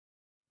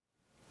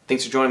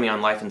Thanks for joining me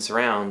on Life in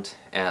Surround.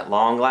 At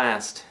long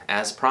last,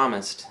 as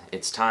promised,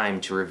 it's time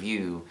to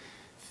review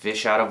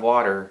Fish Out of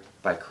Water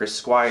by Chris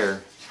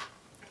Squire,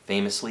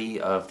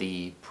 famously of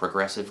the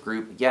progressive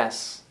group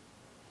Yes.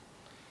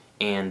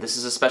 And this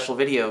is a special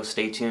video.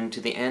 Stay tuned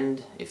to the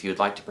end if you would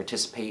like to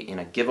participate in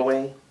a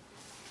giveaway.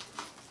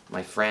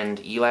 My friend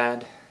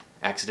Elad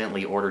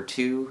accidentally ordered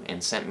two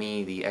and sent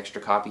me the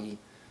extra copy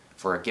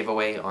for a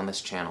giveaway on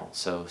this channel.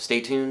 So stay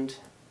tuned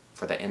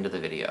for the end of the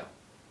video.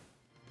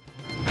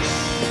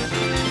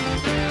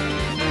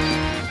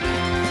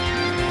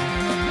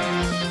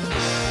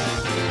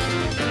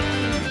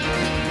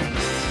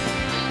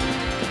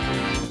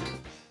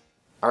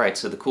 Alright,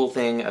 so the cool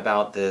thing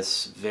about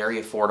this very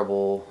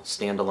affordable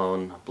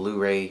standalone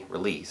Blu-ray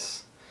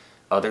release,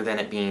 other than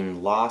it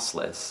being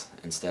lossless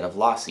instead of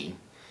lossy,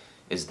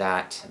 is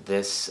that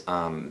this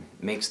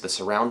makes the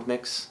surround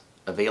mix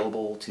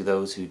available to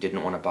those who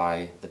didn't want to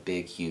buy the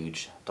big,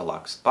 huge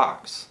deluxe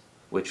box,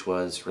 which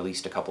was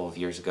released a couple of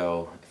years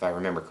ago, if I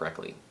remember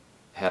correctly.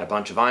 It had a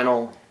bunch of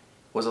vinyl,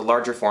 was a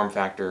larger form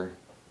factor,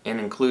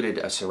 and included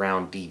a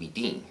surround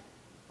DVD.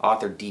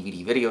 Authored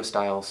DVD video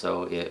style,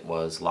 so it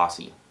was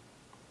lossy.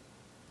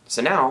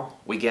 So now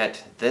we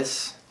get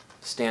this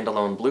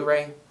standalone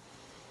Blu-ray,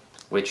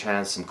 which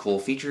has some cool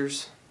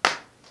features,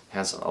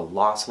 has a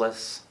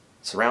lossless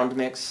surround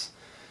mix,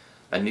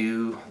 a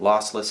new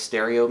lossless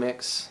stereo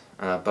mix,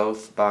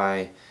 both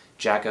by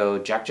Jakko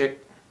Jaksyzk,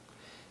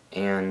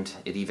 and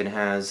it even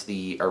has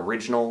the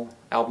original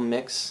album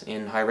mix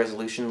in high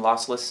resolution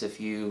lossless if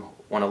you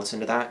want to listen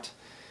to that.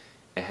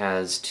 It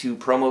has two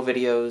promo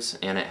videos,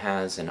 and it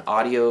has an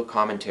audio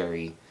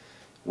commentary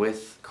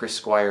with Chris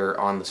Squire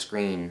on the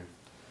screen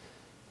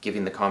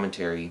giving the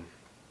commentary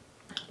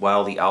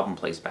while the album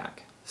plays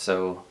back.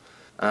 So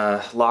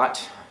a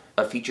lot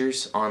of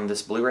features on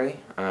this Blu-ray.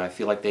 I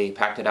feel like they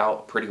packed it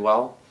out pretty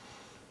well.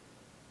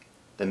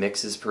 The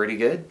mix is pretty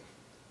good,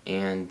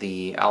 and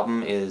the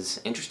album is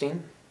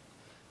interesting.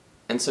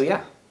 And so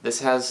yeah,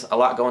 this has a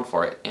lot going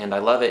for it, and I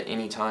love it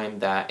anytime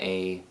that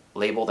a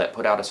label that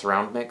put out a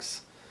surround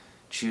mix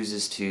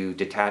chooses to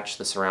detach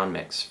the surround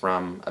mix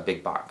from a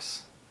big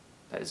box.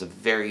 That is a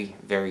very,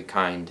 very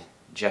kind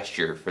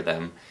gesture for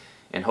them,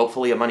 and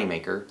hopefully a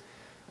moneymaker.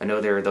 I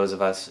know there are those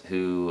of us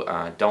who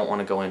don't want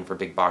to go in for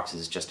big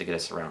boxes just to get a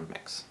surround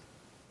mix.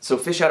 So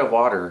Fish Out of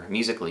Water,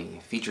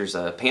 musically, features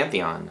a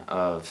pantheon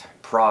of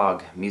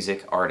prog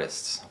music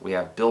artists. We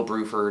have Bill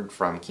Bruford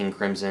from King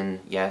Crimson,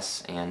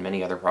 Yes, and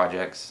many other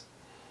projects.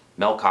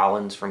 Mel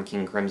Collins from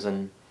King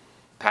Crimson.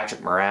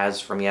 Patrick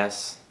Moraz from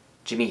Yes.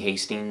 Jimmy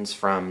Hastings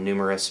from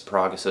numerous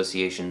prog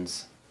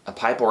associations. A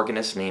pipe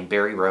organist named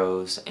Barry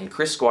Rose, and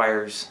Chris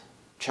Squire's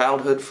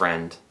childhood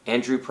friend,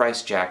 Andrew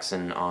Price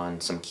Jackson,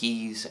 on some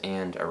keys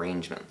and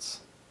arrangements.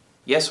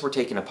 Yes, we're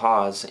taking a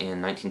pause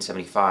in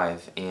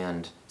 1975,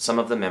 and some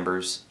of the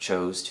members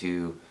chose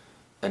to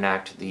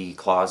enact the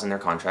clause in their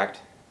contract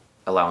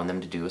allowing them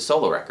to do a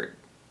solo record.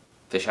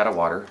 Fish Out of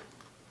Water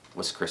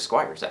was Chris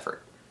Squire's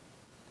effort.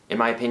 In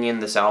my opinion,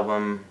 this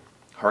album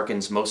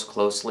harkens most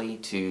closely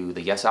to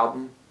the Yes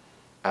album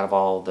out of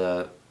all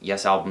the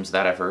Yes albums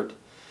that I've heard.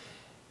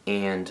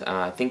 And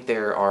I think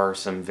there are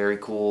some very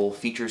cool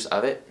features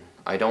of it.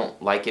 I don't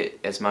like it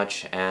as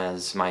much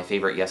as my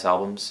favorite Yes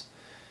albums,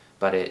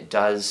 but it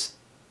does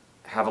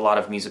have a lot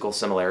of musical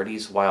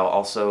similarities while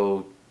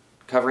also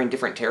covering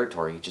different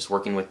territory, just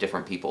working with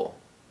different people.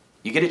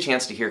 You get a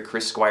chance to hear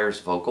Chris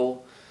Squire's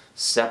vocal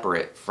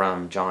separate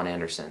from John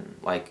Anderson,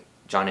 like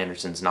John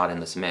Anderson's not in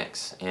this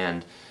mix.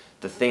 And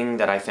the thing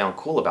that I found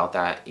cool about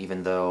that,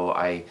 even though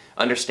I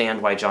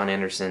understand why John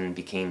Anderson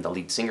became the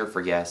lead singer for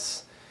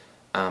Yes,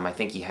 I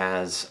think he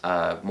has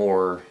a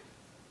more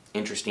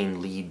interesting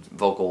lead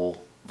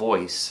vocal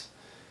voice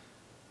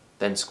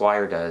than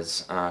Squire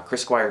does.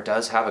 Chris Squire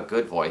does have a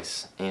good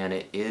voice, and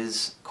it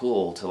is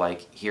cool to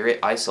like hear it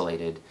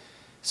isolated,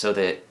 so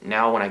that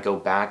now when I go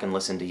back and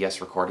listen to Yes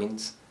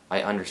recordings,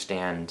 I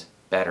understand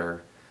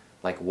better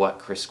like what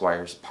Chris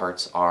Squire's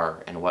parts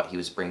are and what he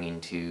was bringing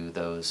to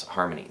those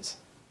harmonies.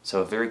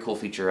 So a very cool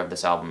feature of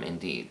this album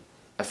indeed.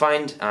 I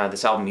find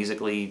this album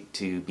musically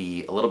to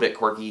be a little bit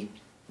quirky.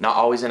 Not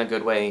always in a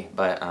good way,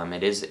 but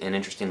it is an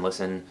interesting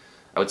listen.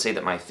 I would say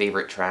that my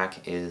favorite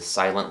track is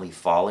Silently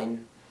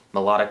Falling.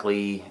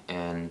 Melodically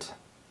and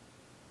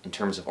in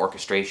terms of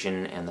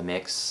orchestration and the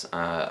mix,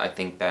 I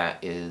think that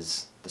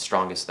is the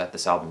strongest that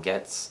this album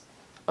gets.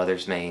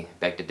 Others may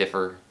beg to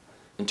differ.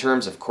 In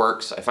terms of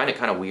quirks, I find it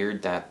kind of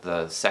weird that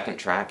the second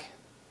track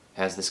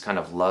has this kind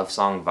of love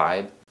song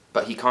vibe,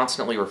 but he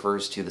constantly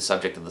refers to the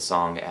subject of the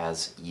song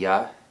as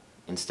ya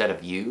instead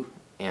of you,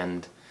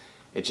 and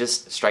it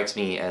just strikes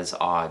me as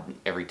odd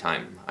every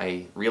time.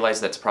 I realize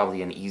that's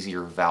probably an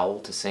easier vowel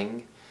to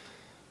sing,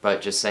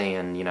 but just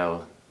saying, you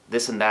know,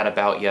 this and that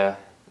about ya,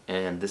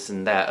 and this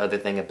and that other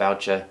thing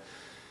about ya,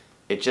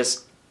 it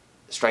just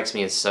strikes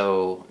me as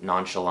so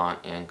nonchalant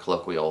and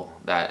colloquial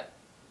that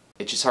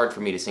it's just hard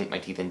for me to sink my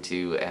teeth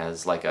into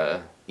as like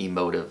a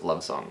emotive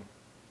love song.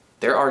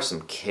 There are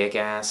some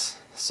kick-ass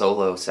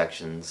solo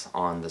sections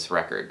on this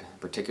record,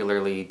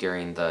 particularly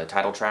during the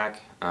title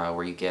track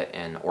where you get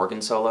an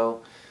organ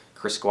solo.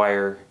 Chris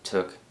Squire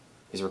took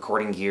his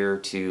recording gear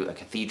to a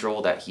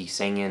cathedral that he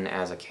sang in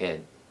as a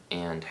kid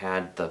and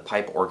had the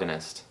pipe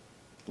organist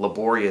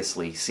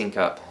laboriously sync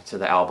up to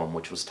the album,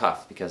 which was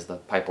tough because the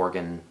pipe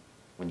organ,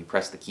 when you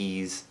press the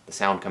keys, the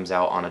sound comes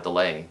out on a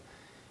delay,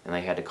 and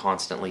they had to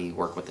constantly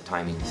work with the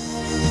timing.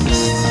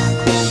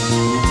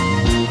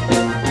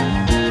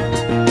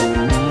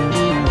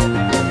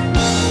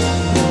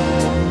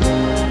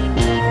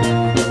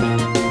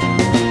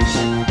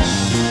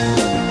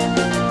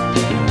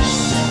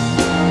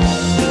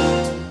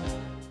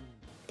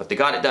 But they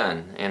got it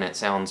done, and it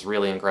sounds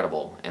really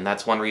incredible, and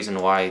that's one reason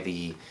why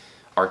the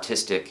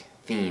artistic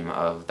theme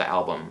of the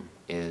album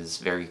is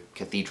very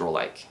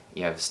cathedral-like.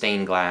 You have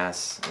stained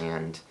glass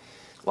and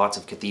lots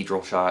of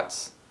cathedral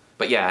shots.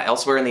 But yeah,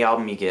 elsewhere in the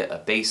album you get a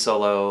bass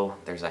solo,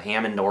 there's a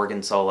Hammond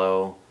organ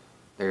solo,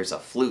 there's a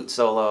flute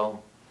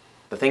solo.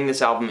 The thing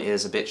this album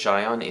is a bit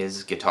shy on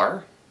is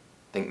guitar.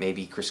 I think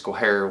maybe Chris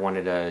Squire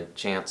wanted a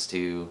chance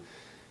to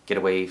get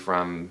away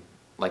from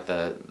like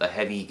the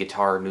heavy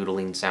guitar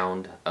noodling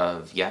sound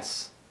of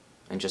Yes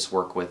and just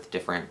work with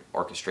different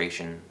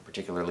orchestration,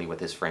 particularly with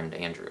his friend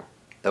Andrew.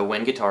 Though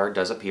when guitar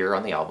does appear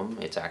on the album,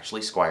 it's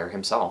actually Squire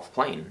himself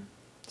playing.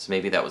 So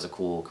maybe that was a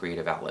cool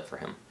creative outlet for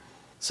him.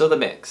 So the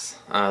mix,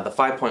 the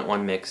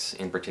 5.1 mix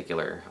in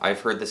particular.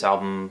 I've heard this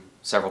album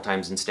several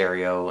times in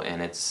stereo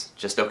and it's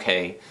just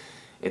okay.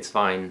 It's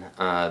fine.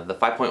 The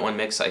 5.1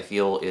 mix I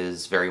feel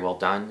is very well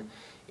done.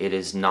 It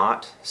is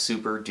not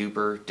super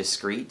duper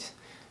discreet.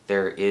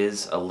 There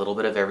is a little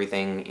bit of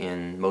everything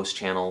in most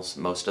channels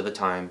most of the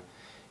time,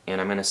 and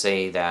I'm going to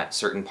say that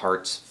certain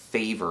parts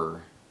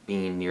favor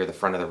being near the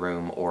front of the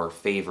room or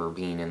favor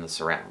being in the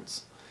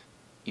surrounds.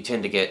 You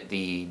tend to get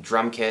the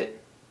drum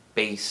kit,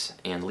 bass,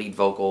 and lead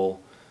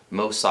vocal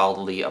most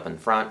solidly up in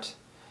front.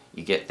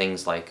 You get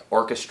things like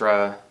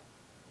orchestra,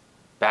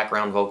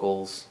 background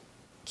vocals,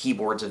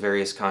 keyboards of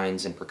various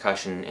kinds, and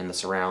percussion in the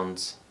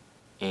surrounds.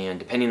 And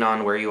depending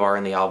on where you are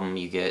in the album,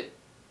 you get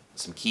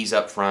some keys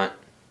up front,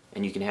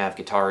 and you can have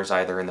guitars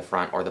either in the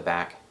front or the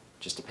back,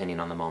 just depending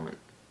on the moment.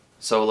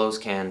 Solos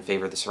can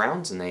favor the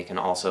surrounds, and they can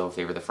also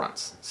favor the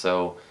fronts.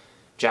 So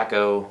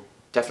Jakko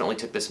definitely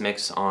took this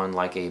mix on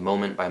like a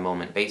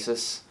moment-by-moment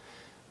basis.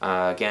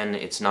 Again,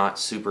 it's not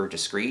super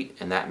discreet,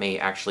 and that may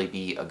actually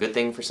be a good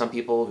thing for some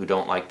people who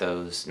don't like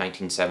those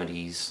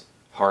 1970s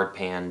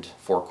hard-panned,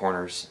 four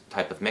corners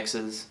type of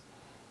mixes.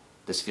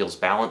 This feels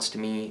balanced to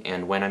me,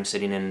 and when I'm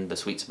sitting in the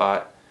sweet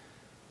spot,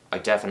 I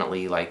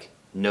definitely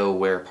know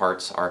where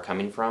parts are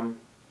coming from.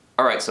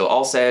 Alright, so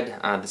all said,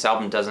 this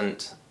album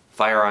doesn't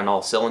fire on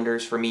all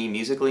cylinders for me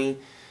musically,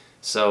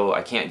 so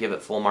I can't give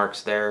it full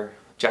marks there.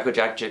 Jakko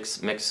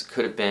Jaksyzk's mix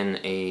could have been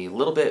a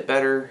little bit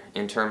better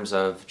in terms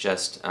of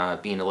just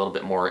being a little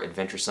bit more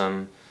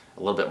adventuresome, a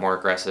little bit more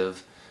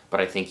aggressive,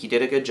 but I think he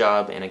did a good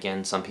job, and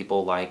again, some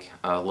people like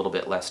a little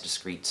bit less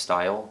discreet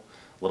style,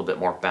 a little bit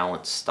more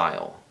balanced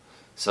style.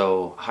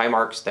 So high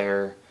marks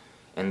there,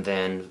 and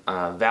then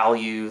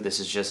value, this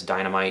is just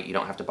dynamite. You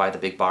don't have to buy the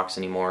big box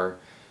anymore.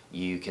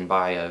 You can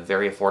buy a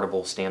very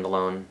affordable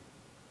standalone,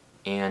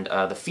 and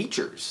the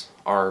features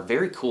are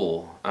very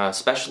cool,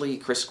 especially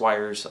Chris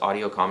Squire's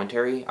audio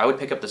commentary. I would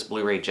pick up this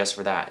Blu-ray just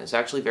for that. It's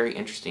actually very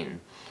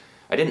interesting.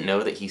 I didn't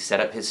know that he set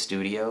up his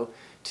studio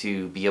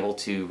to be able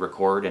to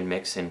record and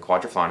mix in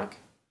quadraphonic.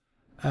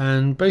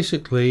 And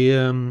basically,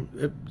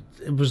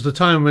 it was the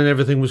time when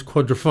everything was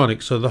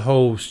quadraphonic, so the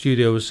whole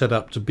studio was set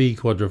up to be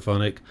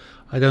quadraphonic.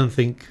 I don't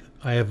think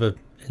I ever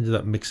ended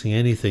up mixing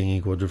anything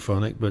in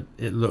quadraphonic, but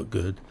it looked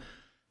good.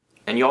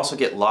 And you also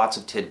get lots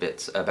of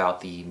tidbits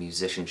about the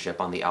musicianship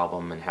on the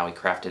album and how he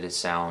crafted his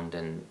sound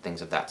and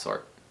things of that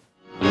sort.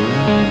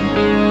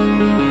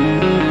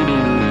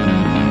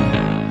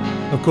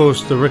 Of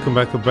course, the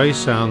Rickenbacker bass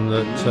sound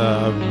that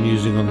I'm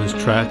using on this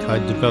track I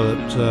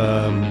developed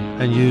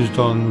and used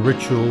on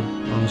Ritual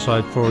on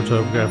side 4 of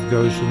Topographic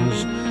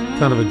Oceans.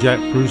 Kind of a Jack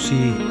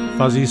Brucey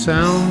fuzzy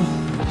sound.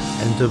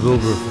 Enter Bill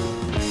Bruford.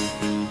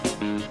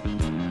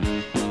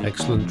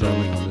 Excellent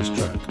drumming on this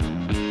track.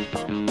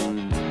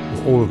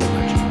 All of the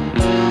magic.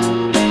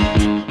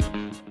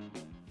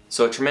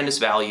 So a tremendous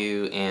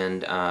value,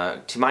 and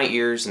to my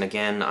ears, and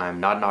again, I'm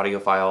not an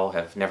audiophile,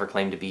 have never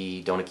claimed to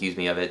be, don't accuse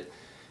me of it,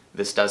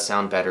 this does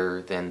sound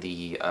better than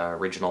the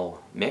original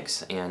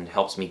mix and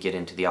helps me get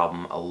into the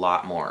album a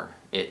lot more.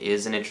 It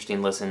is an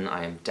interesting listen.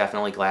 I am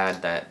definitely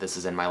glad that this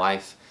is in my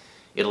life.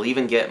 It'll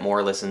even get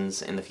more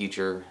listens in the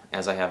future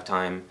as I have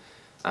time.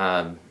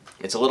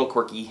 It's a little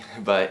quirky,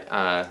 but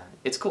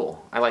it's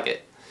cool. I like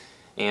it.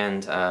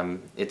 And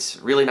it's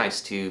really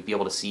nice to be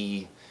able to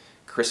see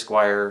Chris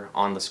Squire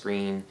on the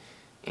screen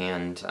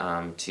and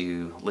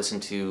to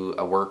listen to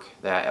a work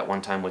that at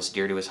one time was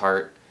dear to his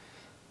heart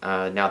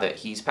now that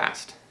he's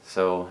passed.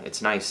 So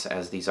it's nice,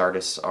 as these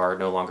artists are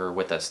no longer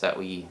with us, that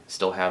we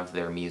still have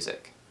their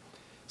music.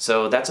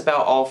 So that's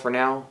about all for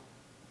now.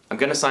 I'm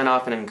going to sign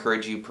off and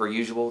encourage you, per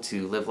usual,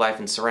 to live life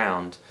in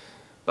surround,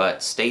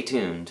 but stay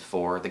tuned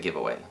for the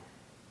giveaway.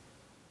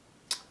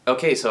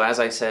 Okay, so as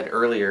I said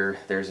earlier,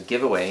 there's a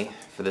giveaway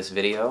for this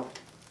video.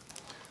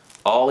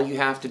 All you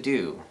have to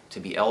do to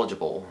be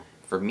eligible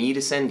for me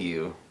to send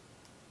you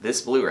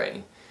this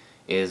Blu-ray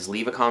is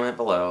leave a comment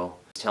below.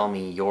 Tell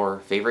me your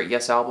favorite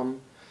Yes album,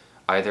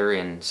 either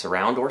in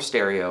surround or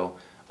stereo,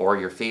 or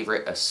your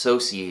favorite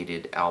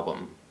associated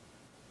album.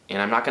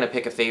 And I'm not going to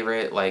pick a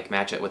favorite, like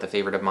match it with a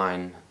favorite of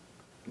mine.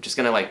 I'm just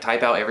going to like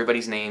type out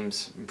everybody's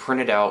names,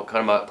 print it out, cut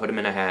them up, put them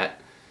in a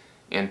hat,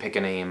 and pick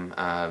a name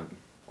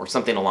or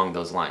something along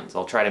those lines.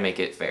 I'll try to make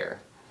it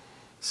fair.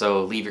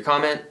 So leave your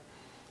comment,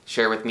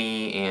 share with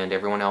me and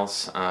everyone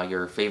else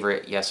your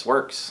favorite Yes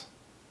works,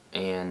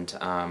 and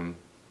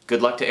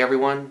good luck to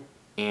everyone.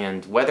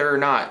 And whether or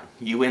not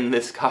you win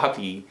this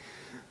copy,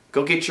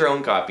 go get your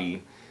own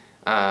copy.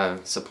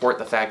 Support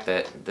the fact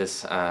that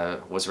this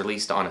was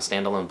released on a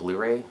standalone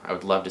Blu-ray. I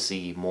would love to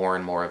see more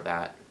and more of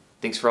that.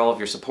 Thanks for all of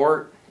your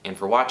support, and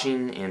for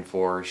watching, and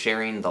for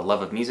sharing the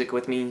love of music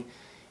with me.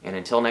 And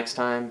until next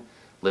time,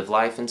 live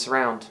life in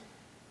surround.